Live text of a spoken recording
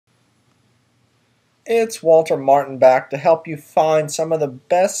It's Walter Martin back to help you find some of the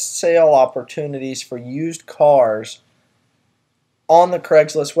best sale opportunities for used cars on the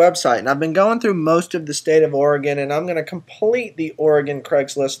Craigslist website. And I've been going through most of the state of Oregon, and I'm going to complete the Oregon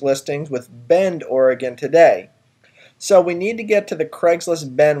Craigslist listings with Bend, Oregon today. So we need to get to the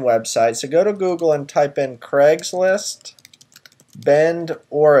Craigslist Bend website. So go to Google and type in Craigslist Bend,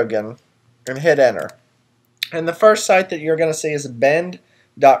 Oregon, and hit enter. And the first site that you're going to see is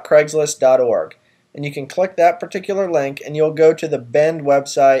bend.craigslist.org. And you can click that particular link and you'll go to the Bend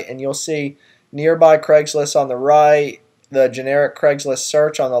website and you'll see nearby Craigslist on the right, the generic Craigslist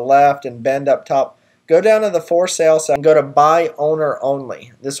search on the left, and Bend up top. Go down to the for sale side and go to buy owner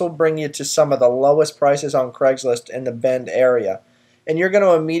only. This will bring you to some of the lowest prices on Craigslist in the Bend area. And you're going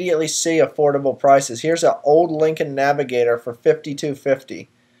to immediately see affordable prices. Here's an old Lincoln Navigator for $5,250.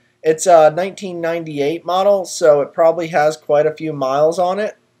 It's a 1998 model, so it probably has quite a few miles on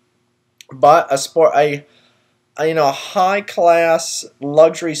it. But a high class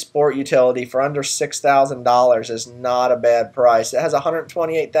luxury sport utility for under $6,000 is not a bad price. It has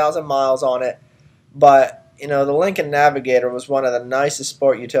 128,000 miles on it, but the Lincoln Navigator was one of the nicest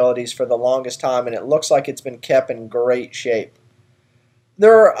sport utilities for the longest time, and it looks like it's been kept in great shape.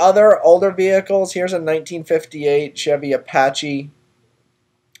 There are other older vehicles. Here's a 1958 Chevy Apache.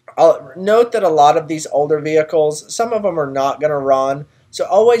 Note that a lot of these older vehicles, some of them are not going to run. So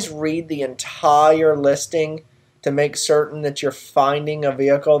always read the entire listing to make certain that you're finding a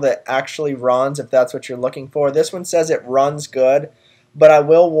vehicle that actually runs if that's what you're looking for. This one says it runs good, but I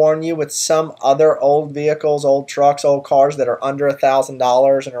will warn you with some other old vehicles, old trucks, old cars that are under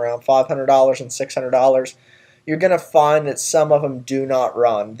 $1,000 and around $500 and $600, you're going to find that some of them do not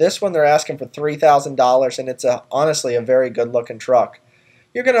run. This one they're asking for $3,000 and it's honestly a very good looking truck.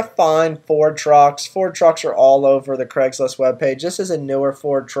 You're going to find Ford trucks. Ford trucks are all over the Craigslist webpage. This is a newer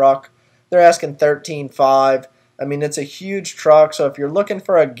Ford truck. They're asking $13,500. I mean, it's a huge truck, so if you're looking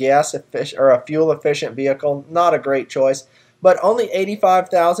for a fuel efficient vehicle, not a great choice. But only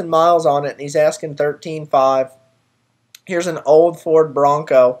 85,000 miles on it, and he's asking $13,500. Here's an old Ford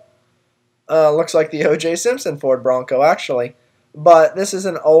Bronco. Looks like the O.J. Simpson Ford Bronco, actually. But this is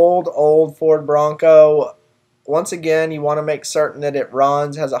an old Ford Bronco. Once again, you want to make certain that it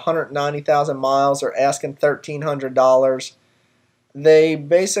runs, has 190,000 miles. They're asking $1,300. They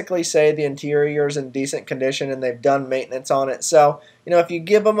basically say the interior is in decent condition and they've done maintenance on it. So, if you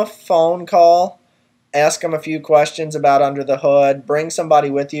give them a phone call, ask them a few questions about under the hood, bring somebody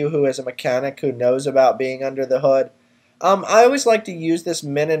with you who is a mechanic who knows about being under the hood. I always like to use this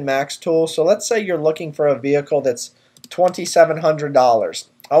min and max tool. So let's say you're looking for a vehicle that's $2,700.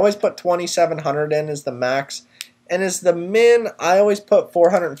 I always put $2,700 in as the max. And as the min, I always put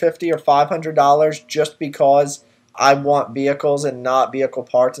 $450 or $500 just because I want vehicles and not vehicle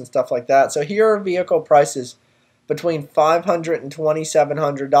parts and stuff like that. So here are vehicle prices between $500 and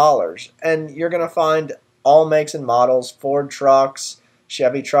 $2,700. And you're going to find all makes and models, Ford trucks,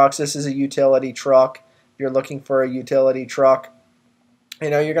 Chevy trucks. This is a utility truck. If you're looking for a utility truck, you're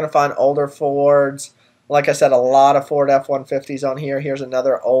going to find older Fords. Like I said, a lot of Ford F-150s on here. Here's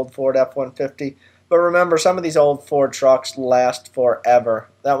another old Ford F-150. But remember, some of these old Ford trucks last forever.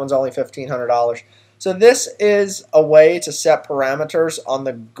 That one's only $1,500. So this is a way to set parameters on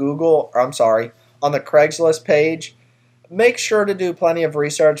the on the Craigslist page. Make sure to do plenty of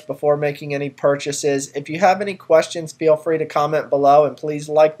research before making any purchases. If you have any questions, feel free to comment below, and please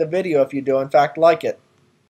like the video if you do in fact like it.